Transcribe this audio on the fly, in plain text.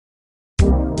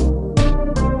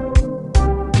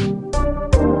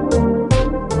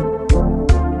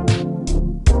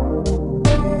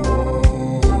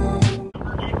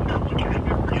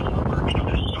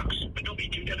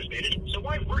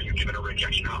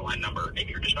hotline number.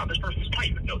 Maybe you're just not this person's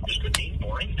type. Note this could mean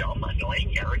boring, dumb,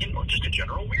 annoying, arrogant, or just a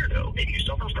general weirdo. Maybe you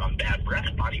suffer from bad breath,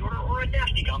 body odor, or a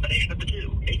nasty combination of the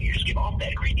two. Maybe you just give off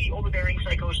that creepy, overbearing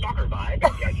psycho stalker vibe,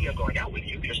 and the idea of going out with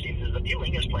you just seems as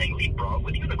appealing as playing leapfrog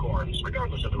with unicorns.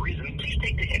 Regardless of the reason, please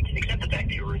take the hint, accept the fact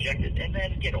that you were rejected, and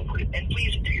then get over it. And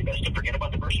please do your best to forget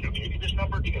about the person who gave you this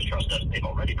number, because trust us, they've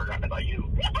already forgotten about you.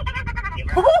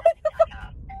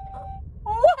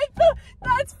 What the?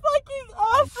 That's fucking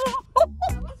awesome.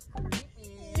 That was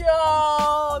creepy.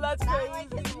 Yo, that's Not crazy.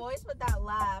 like his voice with that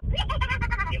laugh.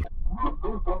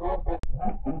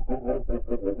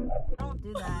 Don't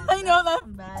do that. I know that.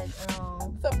 Bad.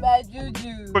 Oh. Some bad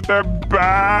juju. With their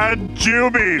bad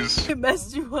jubies. It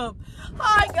messed you up.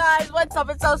 Hi guys, what's up?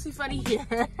 It's Elsie Funny here.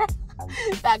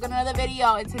 Back on another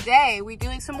video, and today we're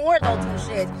doing some more adulting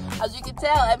shit. As you can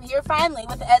tell, I'm here finally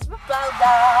with Esmeralda.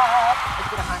 It's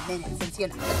been a hot minute since, you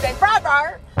know, it's been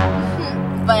forever.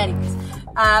 But anyways,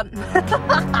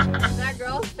 That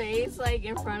girl's face, like,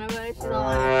 in front of us, she's all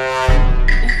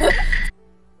like...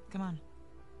 come on.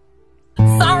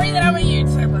 Sorry that I'm a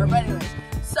YouTuber, but anyways.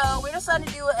 So we decided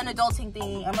to do an adulting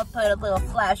thing. I'm gonna put a little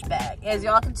flashback. As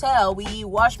y'all can tell, we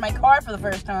washed my car for the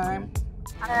first time.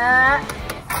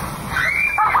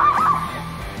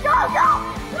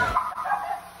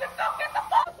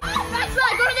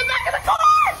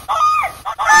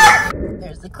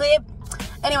 There's the clip.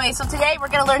 Anyway, so today we're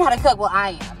gonna learn how to cook. Well,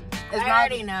 I am. I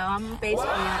already know. I'm basically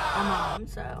a mom,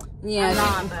 so... Yeah,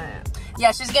 I'm not, but...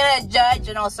 Yeah, she's gonna judge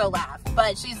and also laugh,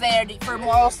 but she's there for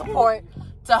moral support,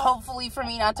 to hopefully for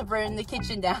me not to burn the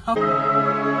kitchen down.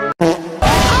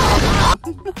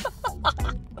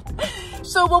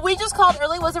 So what we just called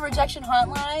earlier was a rejection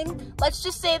hotline. Let's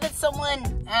just say that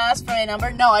someone asked for a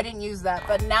number. No, I didn't use that,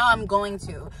 but now I'm going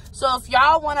to. So if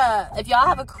y'all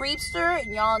have a creepster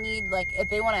and y'all need, like, if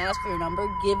they wanna ask for your number,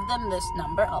 give them this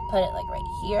number. I'll put it like right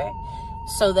here.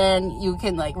 So then you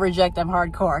can, like, reject them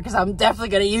hardcore, because I'm definitely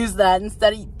gonna use that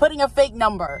instead of putting a fake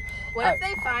number. What if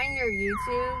they find your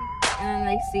YouTube and then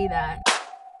they see that?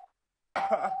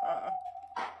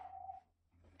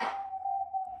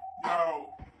 Yo,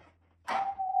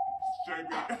 JB.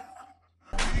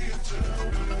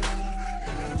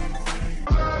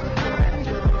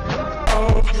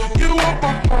 You want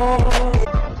my heart.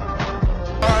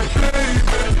 I hate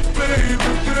it, baby.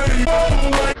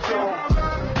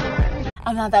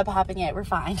 I'm not that popping yet. We're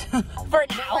fine. For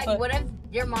now. Like, what if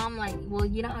your mom, like... Well,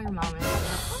 you know how your mom is.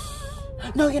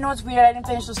 No, you know what's weird? I didn't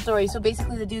finish the story. So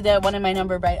basically the dude that wanted my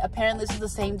number, right? Apparently this is the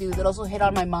same dude that also hit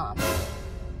on my mom.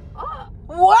 Oh.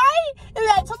 What? And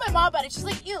I told my mom about it. She's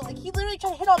like, ew, like, he literally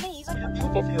tried to hit on me. He's like,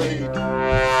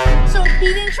 so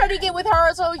he didn't try to get with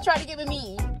her, so he tried to get with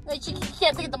me. Like, he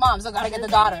can't get the mom, so gotta get the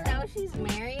daughter. You know she's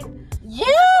married? Yeah.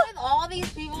 With all these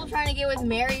people trying to get with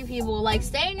married people, like,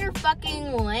 stay in your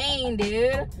fucking lane,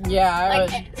 dude. Yeah.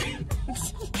 Like,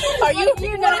 Are you?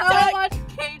 you know how I watch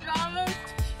K-dramas?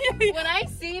 When I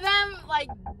see them, like,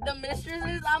 the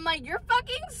mistresses, I'm like, you're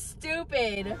fucking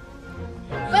stupid.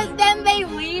 But then they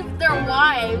leave their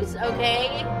wives,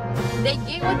 okay? They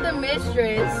get with the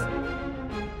mistress.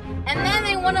 And then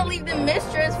they want to leave the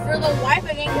mistress for the wife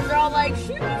again because they're all like,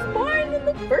 she was mine in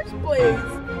the first place.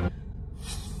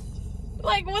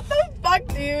 Like, what the fuck,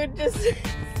 dude? Just...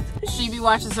 She be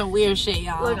watching some weird shit,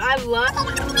 y'all. Look, I love...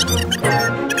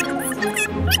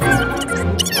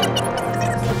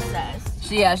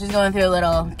 Obsessed. Yeah, she's going through a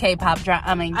little K-pop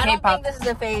drama. I don't think this is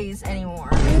a phase anymore.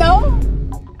 No?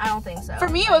 I don't think so. For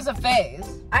me, it was a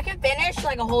phase. I can finish,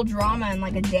 like, a whole drama in,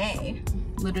 like, a day.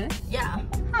 Literally? Yeah.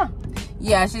 Huh.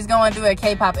 Yeah, she's going through a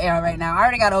K-pop era right now. I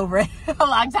already got over it a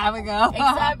long time ago.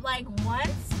 Except, like,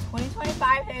 once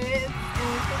 2025 hits, and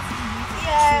we can see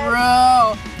BTS.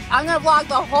 True. I'm gonna vlog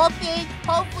the whole thing.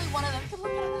 Hopefully one of them can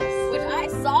look at this. Which I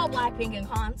saw Blackpink in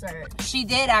concert She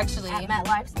did, actually. at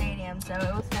MetLife Stadium, so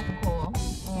it was fucking cool.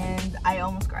 And I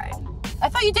almost cried. I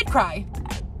thought you did cry.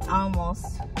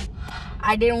 Almost.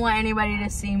 I didn't want anybody to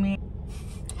see me.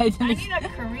 I need a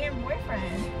Korean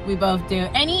boyfriend. We both do.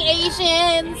 Any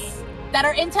Asians that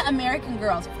are into American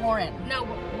girls, foreign. No,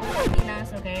 we're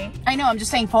Latinas, okay? I know, I'm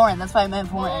just saying foreign. That's why I meant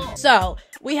foreign. So,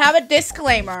 we have a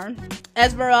disclaimer.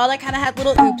 Esmeralda kind of had a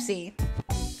little oopsie.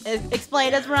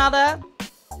 Explain, Esmeralda.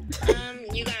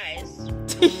 You guys.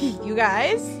 You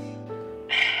guys?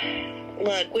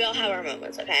 Look, we all have our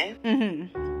moments, okay?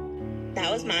 Mm-hmm.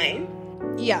 That was mine.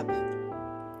 Yep.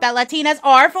 That Latinas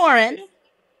are foreign.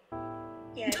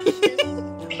 Yes.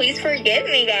 Please forgive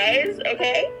me, guys,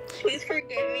 okay? Please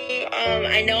forgive me.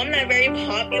 I know I'm not very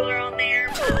popular on there.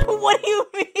 What do you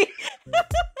mean?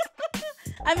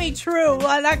 I mean, true.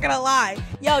 I'm not gonna lie.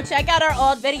 Yo, check out our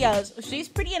old videos. She's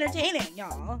pretty entertaining,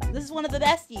 y'all. This is one of the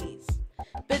besties.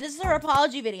 But this is her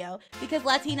apology video because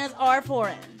Latinas are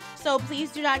foreign. So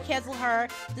please do not cancel her.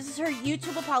 This is her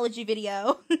YouTube apology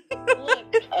video.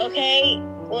 Look, okay?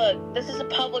 Look, this is a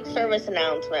public service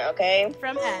announcement, okay?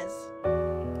 From Ez.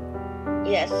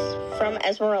 Yes, from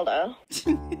Esmeralda.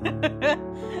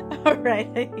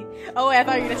 Alright. Oh, I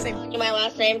thought you were gonna say My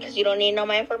last name because you don't need to know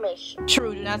my information.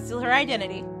 true. Do not steal her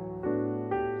identity.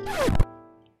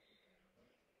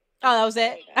 Oh, that was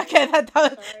it? Okay, that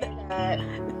was...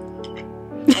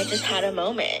 I just had a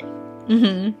moment.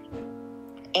 Mm-hmm.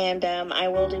 And I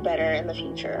will do better in the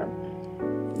future.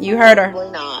 You heard her.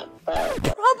 Probably not, but...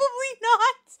 Probably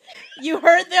not. You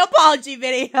heard the apology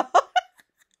video.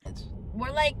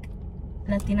 We're like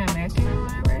Latina American or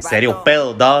whatever. Serio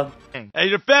pedo, dog. Hey,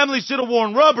 your family should have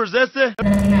worn rubbers, that's it.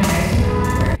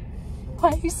 Why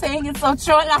are you saying it so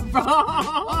chola, bro?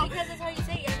 Well, because that's how you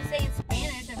say it. You have to say it in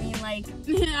Spanish. I mean, like,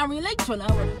 Yeah, we like chola,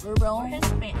 whatever, bro. we're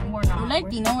Hispanic. We're not. We're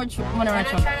Latino, we're We're not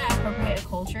trying to appropriate a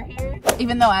culture here.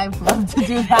 Even though I would love to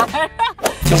do that.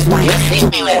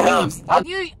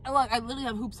 Look, I literally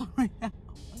have hoops on right now.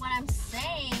 What I'm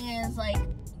saying is, like,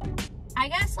 I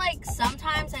guess, like,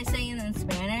 sometimes I say it in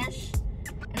Spanish,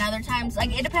 and other times,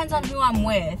 like, it depends on who I'm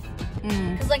with.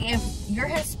 Because, like, if you're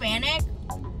Hispanic,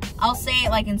 I'll say it,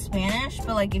 like, in Spanish,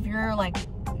 but, like, if you're, like,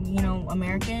 you know,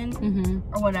 American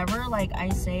or whatever, like, I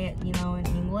say it, you know, in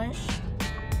English.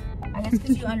 I guess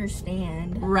because you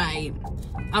understand. Right.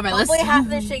 All right, let's... Hopefully half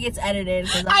of this shit gets edited.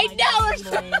 I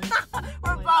know!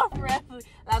 We're both red.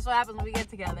 That's what happens when we get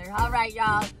together. All right,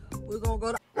 y'all. We're going to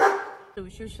go to...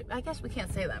 I guess we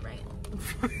can't say that, right?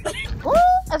 Ooh,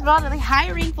 that's about to be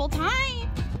hiring full time.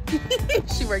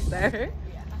 She worked there.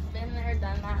 Yeah, been there,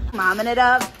 done that. Momming it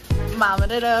up.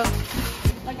 Momming it up.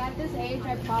 Like, at this age,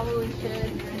 I probably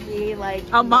should be, like,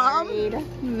 A mom? married.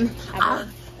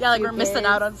 Yeah, like we're Few missing kids.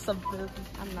 out on something.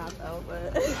 I'm not, though,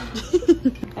 but...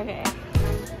 Okay.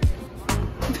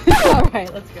 All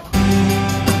right, let's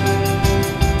go.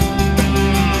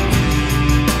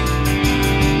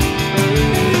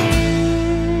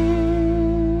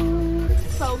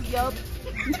 So, yup.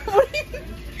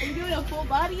 Are you doing a full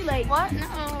body? Like, What?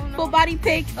 No. full body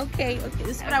pic? Okay,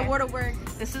 this is what I wore to work.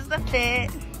 This is the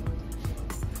fit.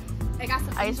 I got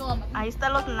some Ahí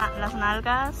están las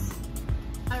nalgas.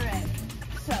 Alright.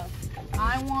 So,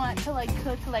 I want to like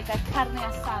cook like a carne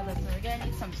asada. So we're gonna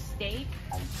need some steak.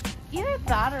 Either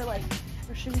that or like,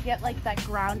 or should we get like that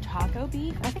ground taco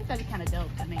beef? I think that'd be kind of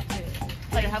dope to make too.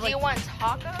 Like have Do you like want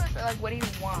tacos or like what do you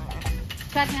want?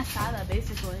 carne asada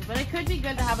basically. But it could be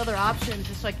good to have other options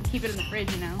just so I can keep it in the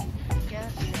fridge, you know?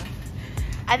 Yes.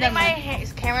 I think my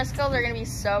camera skills are gonna be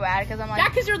so bad because I'm like. Yeah,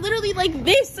 because you're literally like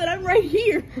this and I'm right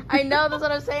here. I know, that's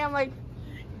what I'm saying. I'm like,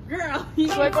 Girl.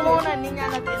 soy como una niña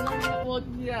en la tienda. Well,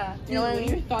 yeah. You know what I What are mean?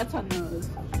 your thoughts on those?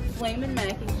 Flamin'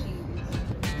 mac and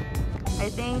cheese. I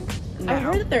think. I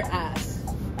heard that they're ass.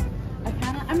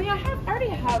 I already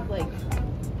have like.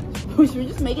 Should we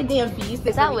just make a damn feast?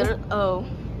 Is that literally? Oh.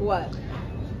 What?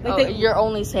 Oh, Like you're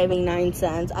only saving 9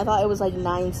 cents. I thought it was like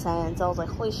 9 cents. I was like,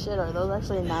 holy shit, are those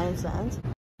actually 9 cents?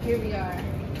 Here we are.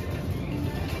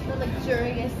 The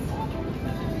luxurious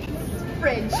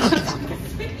fridge.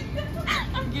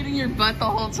 I'm getting your butt the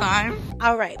whole time.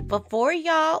 All right, before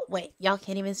y'all, wait, y'all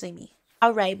can't even see me.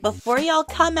 All right, before y'all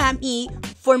come at me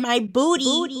for my booty.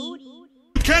 You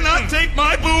cannot take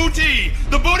my booty!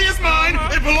 The booty is mine!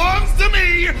 It belongs to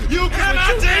me! You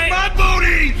cannot take my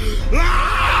booty!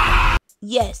 Ah!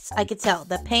 Yes, I could tell.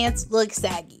 The pants look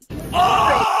saggy.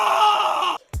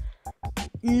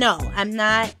 No, I'm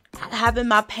not having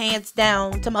my pants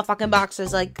down to my fucking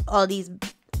boxers like all these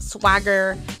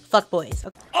swagger fuckboys.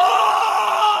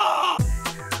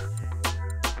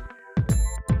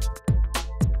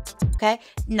 Okay?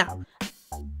 No.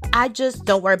 I just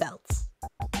don't wear belts.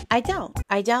 I don't.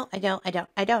 I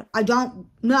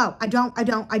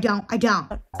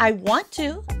want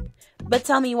to, but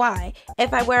tell me why.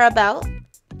 If I wear a belt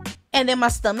and then my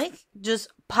stomach just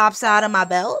pops out of my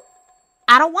belt,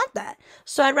 I don't want that.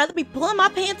 So I'd rather be pulling my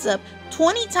pants up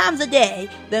 20 times a day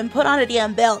than put on a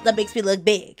damn belt that makes me look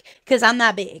big. Because I'm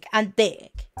not big. I'm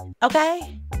thick.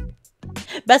 Okay?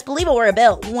 Best believe I'll wear a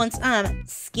belt once I'm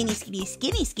skinny.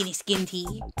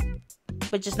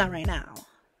 But just not right now.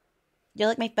 You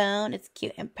like my phone? It's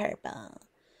cute and purple.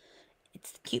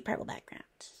 It's a cute purple background.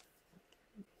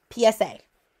 PSA.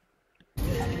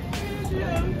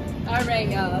 Alright,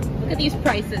 y'all. Look at these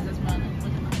prices this month.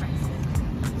 Look at my prices.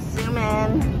 Zoom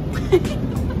in.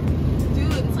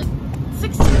 Dude, it's like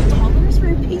 $16 for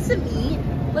a piece of meat.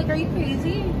 Like, are you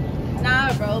crazy?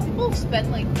 Nah, bro. People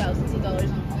spend like thousands of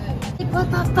dollars on food. Like, what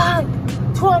the fuck?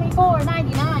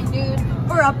 $24.99, dude,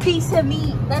 for a piece of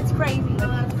meat. That's crazy. No,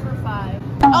 that's for 5.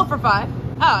 Oh, for 5?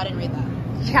 Oh, I didn't read that.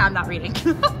 Yeah, I'm not reading.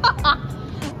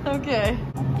 Okay.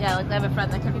 Yeah, like I have a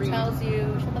friend that can read. Tells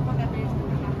you, shut the fuck up,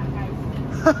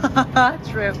 guys.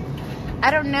 True.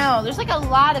 I don't know. There's like a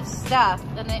lot of stuff,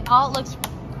 and it all looks.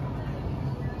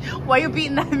 Why are you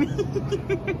beating that meat?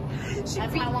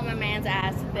 That's how I want my man's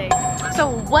ass big. So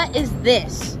what is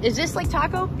this? Is this like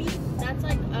taco beef? That's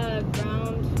like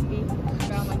ground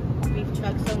beef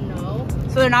chuck. So no.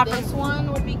 So they're not This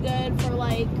one would be good for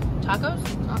like tacos.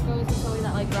 tacos. It's probably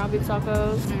that like ground beef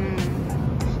tacos.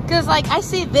 Because like I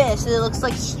see this, and it looks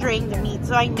like stringed meat,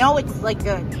 so I know it's like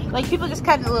good. Like people just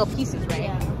cut into little pieces, right?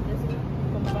 Yeah. This is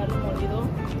como carne molido.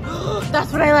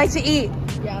 That's what I like to eat.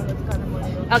 Yeah, that's carne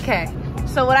molido. Okay.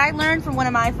 So what I learned from one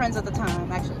of my friends at the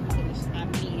time, actually, me,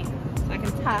 so I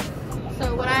can talk.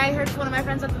 So what I heard from one of my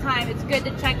friends at the time, it's good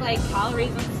to check like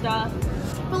calories and stuff.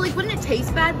 But like, wouldn't it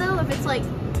taste bad though if it's like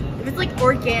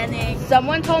organic?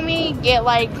 Someone told me get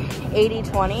like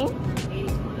 80-20.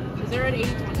 Is there an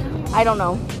 80-20? I don't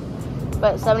know,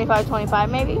 but 75-25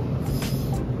 maybe.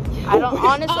 I don't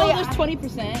honestly. Oh, there's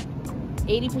 20%,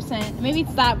 80%. Maybe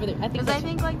it's that, but I think. Because I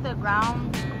think like the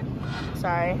ground.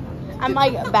 Sorry. I'm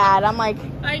like bad. I'm like.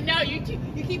 I know you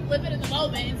keep living in the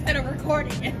moment instead of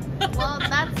recording it. Well,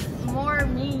 that's more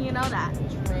me. You know that.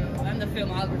 True. I'm the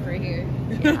filmographer here.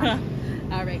 Yeah.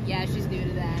 All right. Yeah, she's new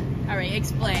to that. All right.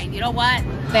 Explain. You know what?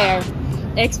 There.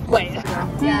 Explain.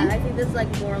 Yeah, I think this is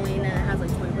like more lean and it has like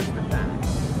 20% fat.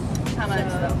 How much?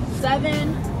 So,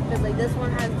 7. Because like this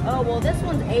one has. Oh well, this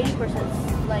one's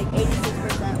 80%, like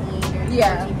 86% lean and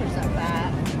Yeah. 14%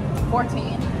 fat.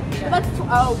 14. But that's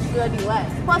should be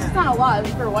less. Plus, it's not a lot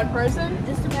for one person. It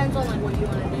just depends on like what you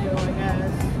want to do, I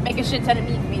guess. Make a shit ton of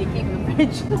meat for me to keep in the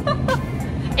fridge.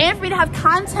 And for me to have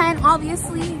content,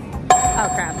 obviously. Oh,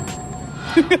 crap.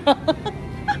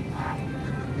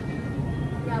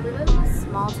 Yeah, we live in a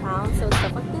small town, so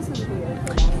stuff like this is weird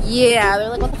for us. Yeah, they're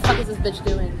like, what the fuck is this bitch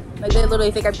doing? Like, they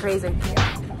literally think I'm crazy.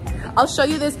 I'll show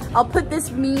you this. I'll put this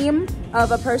meme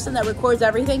of a person that records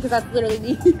everything, because that's literally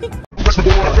me.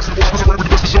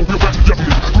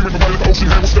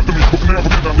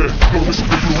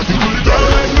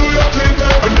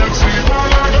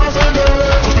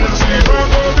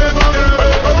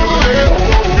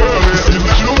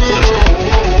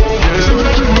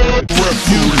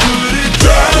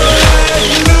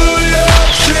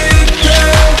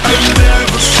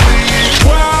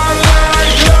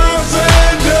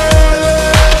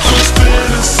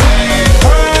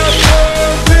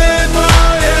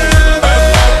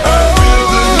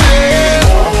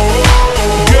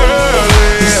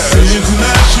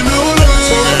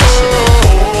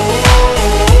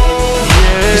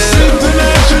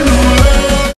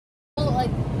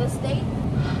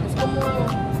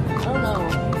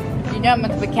 I'm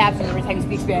going to put captions every time you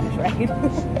speak Spanish, right?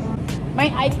 my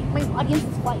audience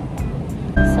is white.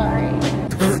 Sorry.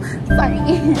 Sorry.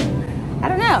 I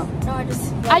don't know. No,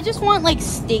 I just want like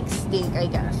steak, I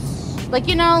guess. Like,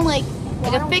 you know, like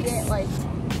a fix. Like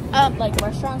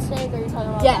restaurant steak. Are you talking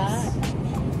about yes.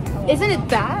 that? Isn't it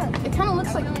that? It kind of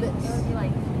looks like this. It would be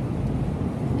like.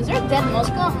 Is there a dead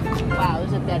mosquito? Wow,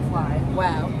 there's a dead fly.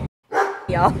 Wow.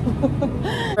 Y'all.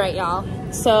 Right, y'all.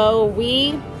 So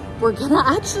we were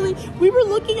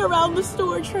looking around the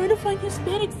store trying to find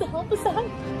Hispanics to help us out.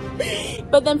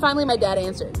 But then finally my dad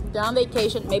answered. They're on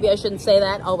vacation. Maybe I shouldn't say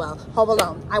that. Oh well. Home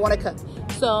alone. I want to cook.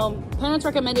 So parents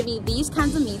recommended me these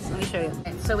kinds of meats. Let me show you.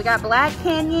 Okay, so we got Black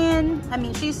Canyon. I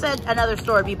mean, she said another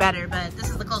store would be better, but this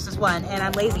is the closest one, and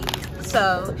I'm lazy.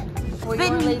 So Well, you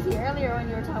were lazy earlier when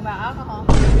you were talking about alcohol.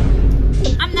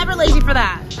 I'm never lazy for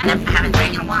that. I haven't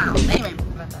drank in a while. Anyway.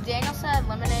 Daniel said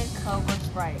lemonade, Coke, or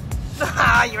Sprite. You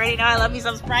already know I love me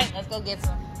some Sprite. Let's go get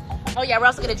some. Oh yeah, we're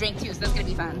also gonna drink too, so that's gonna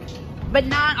be fun. But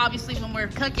not obviously when we're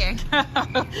cooking.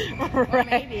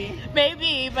 Right.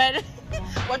 Maybe, but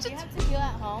Do you have tequila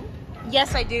at home?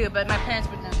 Yes, I do, but my parents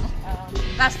would know.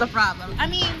 That's the problem. I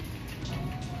mean,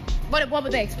 what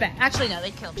would they expect? Actually, no,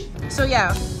 they'd kill me. So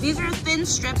yeah, these are thin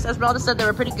strips. Esmeralda said they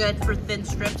were pretty good for thin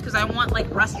strips because I want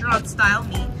like restaurant style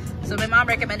meat. So my mom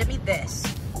recommended me this.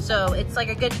 So it's like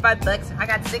a good $5. I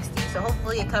got 60, so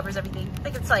hopefully it covers everything. I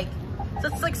think it's like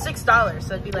 $6.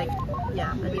 So it'd be like,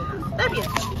 yeah, that'd be enough. That'd be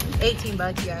enough. 18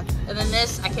 bucks, yeah. And then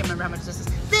this, I can't remember how much this is.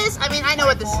 This, I mean, I know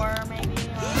what this is. 4 maybe,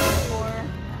 or 4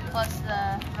 plus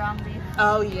the ground beef.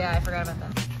 Oh yeah, I forgot about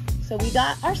that. So we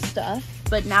got our stuff,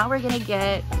 but now we're gonna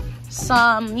get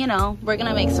some, you know, we're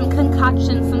gonna make some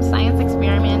concoctions, some science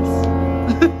experiments.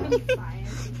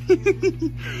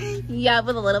 Yeah,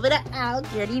 with a little bit of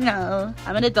alk. You already know.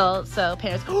 I'm an adult, so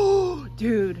parents. Oh,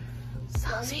 dude.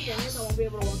 Celsius. I won't be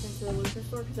able to walk into the liquor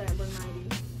store because I didn't bring my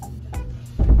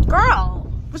ID.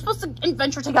 Girl, we're supposed to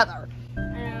adventure together. I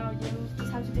know, you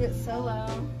just have to do it solo.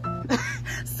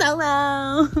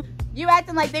 Solo. You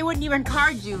acting like they wouldn't even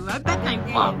card you. I bet they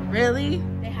won't. Really?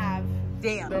 They have.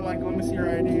 Damn. They're like, let me see your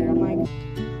ID. I'm like,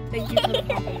 thank you for the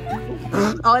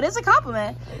compliment. Oh, it is a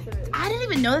compliment. I didn't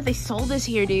even know that they sold this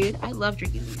here, dude. I love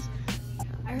drinking these.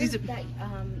 I heard These are- that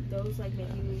those like make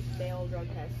you fail drug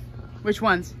tests. Which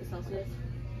ones? The Celsius.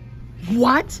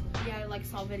 What? Yeah, I like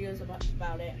saw videos about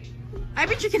it. I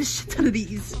bet you get a shit ton of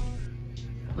these.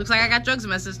 Looks like I got drugs in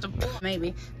my system.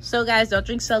 Maybe. So guys, don't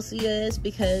drink Celsius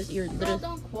because you're Girl, literally...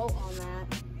 don't quote on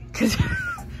that. Cause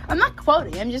I'm not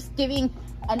quoting. I'm just giving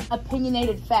an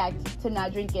opinionated fact to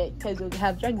not drink it because you'll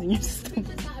have drugs in your system.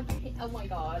 It's not oh my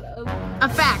god. A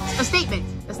fact. A statement.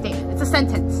 A statement. It's a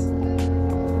sentence.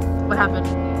 What happened?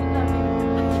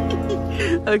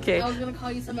 Okay. I was gonna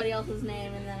call you somebody else's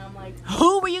name and then I'm like,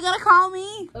 Who were you gonna call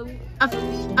me? oh,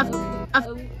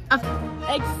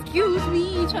 Excuse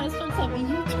me, you trying to start something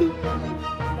YouTube?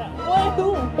 What?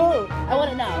 Who? I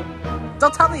want to know.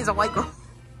 Don't tell me he's a white girl.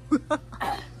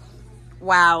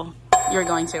 Wow, you're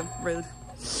going to. Rude.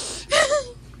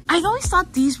 I've always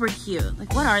thought these were cute.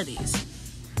 Like, what are these?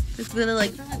 Just little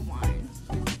like. they're like wine.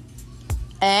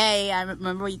 Hey, I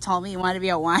remember what you told me you wanted to be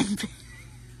a wine.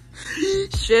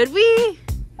 Should we?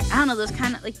 I don't know. Those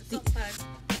kind of like.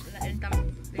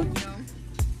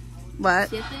 What?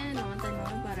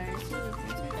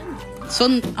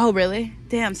 So, oh really?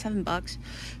 Damn, $7.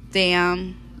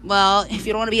 Damn. Well, if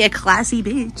you don't want to be a classy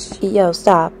bitch. Yo,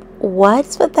 stop.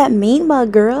 What's with that mean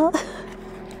mug, girl?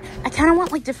 I kind of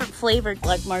want like different flavored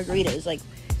like margaritas. Like,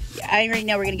 I already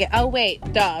know we're gonna get. Oh wait,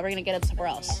 duh, we're gonna get it somewhere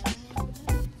else.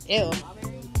 Ew.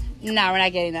 No, we're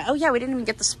not getting that. Oh yeah, we didn't even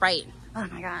get the Sprite. Oh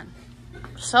my god,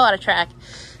 so out of track.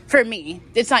 For me,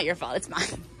 it's not your fault. It's mine.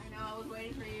 I know, I was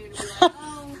waiting for you to be like,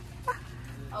 oh.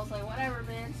 I was like, whatever,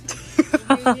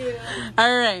 bitch. You do.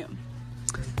 All right.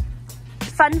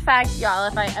 Fun fact, y'all,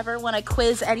 if I ever want to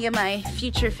quiz any of my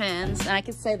future fans, and I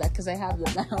can say that because I have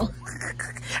them now.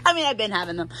 I mean, I've been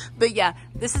having them. But yeah,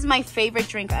 this is my favorite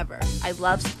drink ever. I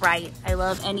love Sprite. I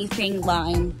love anything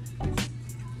lime.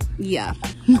 Yeah.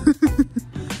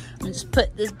 I'll just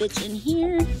put this bitch in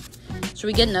here. Should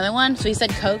we get another one? So he said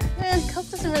Coke. Coke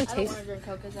doesn't really I don't taste. want to drink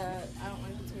Coke because I don't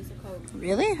like the taste of Coke.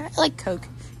 Really? I like Coke.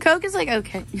 Coke is like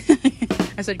okay.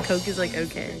 I said Coke is like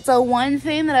okay. So one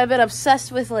thing that I've been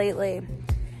obsessed with lately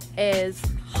is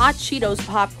Hot Cheetos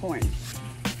popcorn.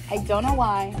 I don't know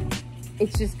why.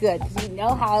 It's just good because you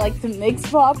know how I like to mix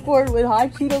popcorn with Hot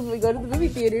Cheetos when we go to the movie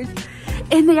theaters.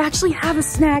 And they actually have a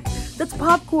snack that's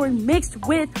popcorn mixed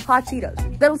with Hot Cheetos.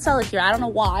 They don't sell it here. I don't know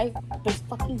why, but it's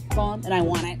fucking bomb and I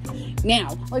want it.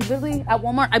 Now, like literally at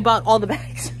Walmart, I bought all the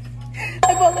bags.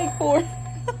 I bought like 4.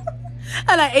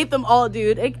 And I ate them all,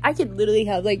 dude. I could literally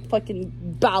have like fucking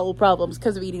bowel problems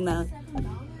because of eating that.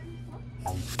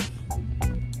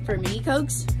 For mini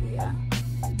Cokes? Yeah.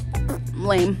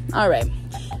 Lame. Alright.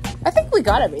 I think we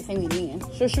got everything we need.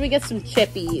 So should we get some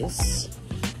chippies?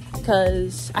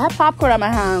 Because I have popcorn at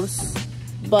my house.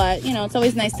 But, you know, it's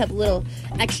always nice to have a little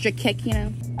extra kick, you know.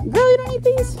 Girl, you don't need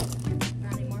these?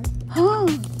 Not anymore.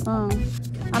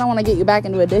 I don't want to get you back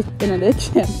into an addiction.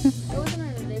 It wasn't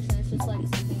an addiction, it's just like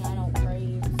something I don't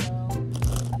crave, so.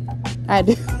 I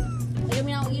do. Like, I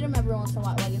mean, I'll eat them every once in a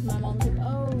while. Like, if my mom's like,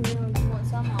 oh, you know, do you want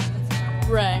some? I'll get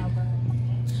some. Right.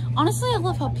 Honestly, I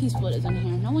love how peaceful it is in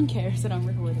here. No one cares that I'm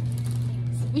recording.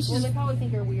 We should Well, just... they probably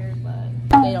think you're weird,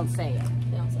 but They don't say it.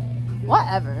 they don't say it.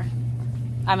 Whatever.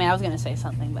 I mean, I was going to say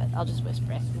something, but I'll just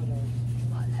whisper it.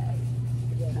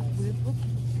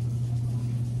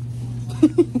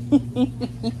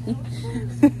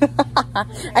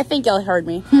 I think y'all heard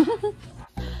me.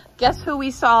 Guess who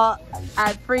we saw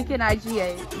at freaking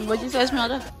IGA? What'd you say,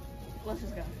 Esmeralda? Let's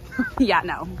just go. Yeah,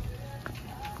 no.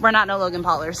 We're not no Logan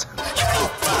Paulers.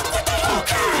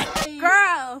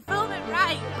 Girl, film it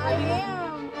right. I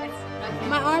am.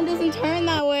 My arm doesn't turn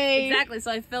that way. Exactly,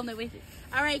 so I filmed it with you.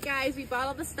 All right, guys, we bought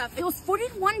all the stuff. It was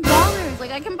 $41.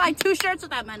 Like, I can buy 2 shirts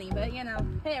with that money, but, you know,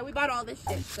 hey, we bought all this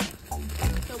shit.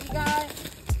 So we got...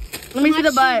 Let me see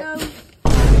the butt.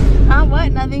 Cheetos. Huh?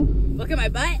 What? Nothing. Look at my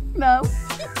butt. No.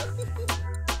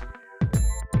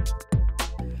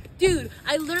 Dude,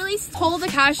 I literally told the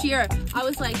cashier, I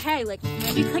was like, hey, like, I'm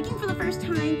gonna be clicking for the first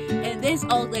time. And this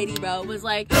old lady, bro, was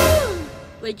like,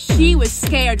 like, she was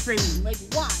scared for me. Like,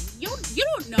 why? You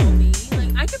don't know me.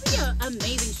 Like, I could be an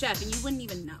amazing chef and you wouldn't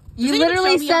even know. You Does it even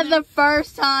literally show me said on there? the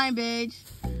first time, bitch.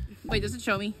 Wait, does it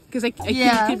show me? Because I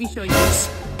Yeah. could be showing you this.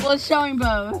 Well, it's showing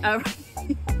both. Yeah,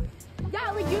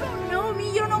 like you don't know me.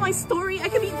 You don't know my story. I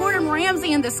could be Gordon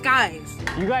Ramsay in disguise.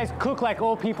 You guys cook like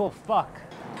old people fuck.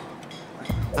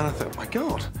 And I thought, my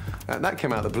God, that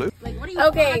came out of the blue. Like, what are you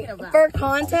Okay, talking about? for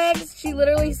context, she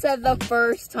literally said the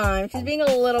first time. She's being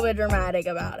a little bit dramatic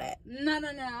about it. No.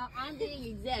 I'm being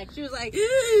exact. She was like,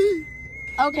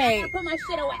 Okay, I put my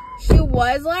shit away. she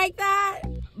was like that,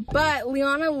 but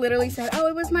Liana literally said, oh,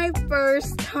 it was my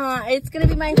first time. It's gonna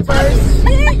be my first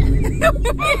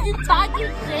You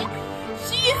talking shit?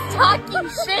 She is talking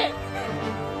shit.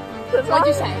 What'd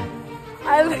you say?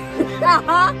 I'm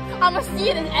gonna see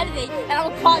it in editing and I'm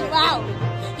gonna call you out.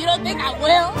 You don't think I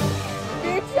will?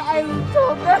 Bitch, I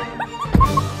told them.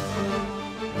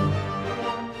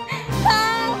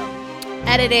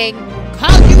 Editing.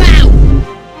 Called you out.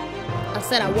 I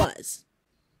said I was.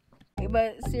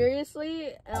 But seriously,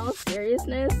 in all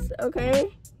seriousness, okay?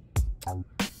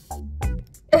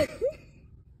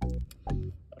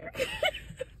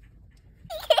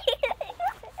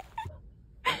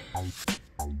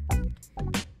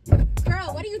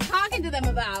 Girl, what are you talking to them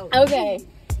about? Okay.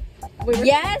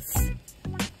 Yes,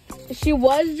 she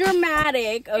was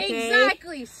dramatic, okay?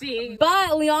 Exactly, see?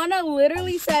 But Liana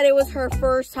literally said it was her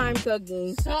first time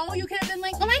cooking. So you could have been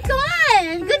like, oh my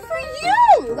God, good for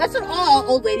you. That's what all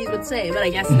old ladies would say, but I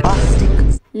guess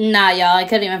not. Nah, y'all, I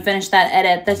couldn't even finish that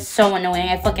edit. That's so annoying.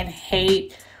 I fucking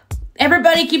hate.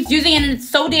 Everybody keeps using it and it's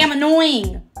so damn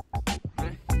annoying.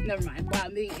 Never mind. Wow,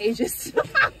 I'm being ageist.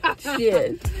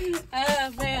 Shit.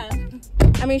 Oh, man.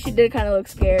 I mean, she did kind of look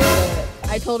scared, but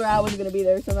I told her I was going to be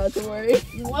there, so not to worry.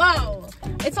 Whoa.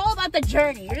 It's all about the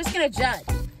journey. You're just going to judge.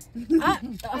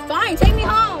 Fine, take me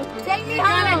home. Take me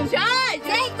home. Judge.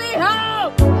 Take me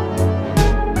home.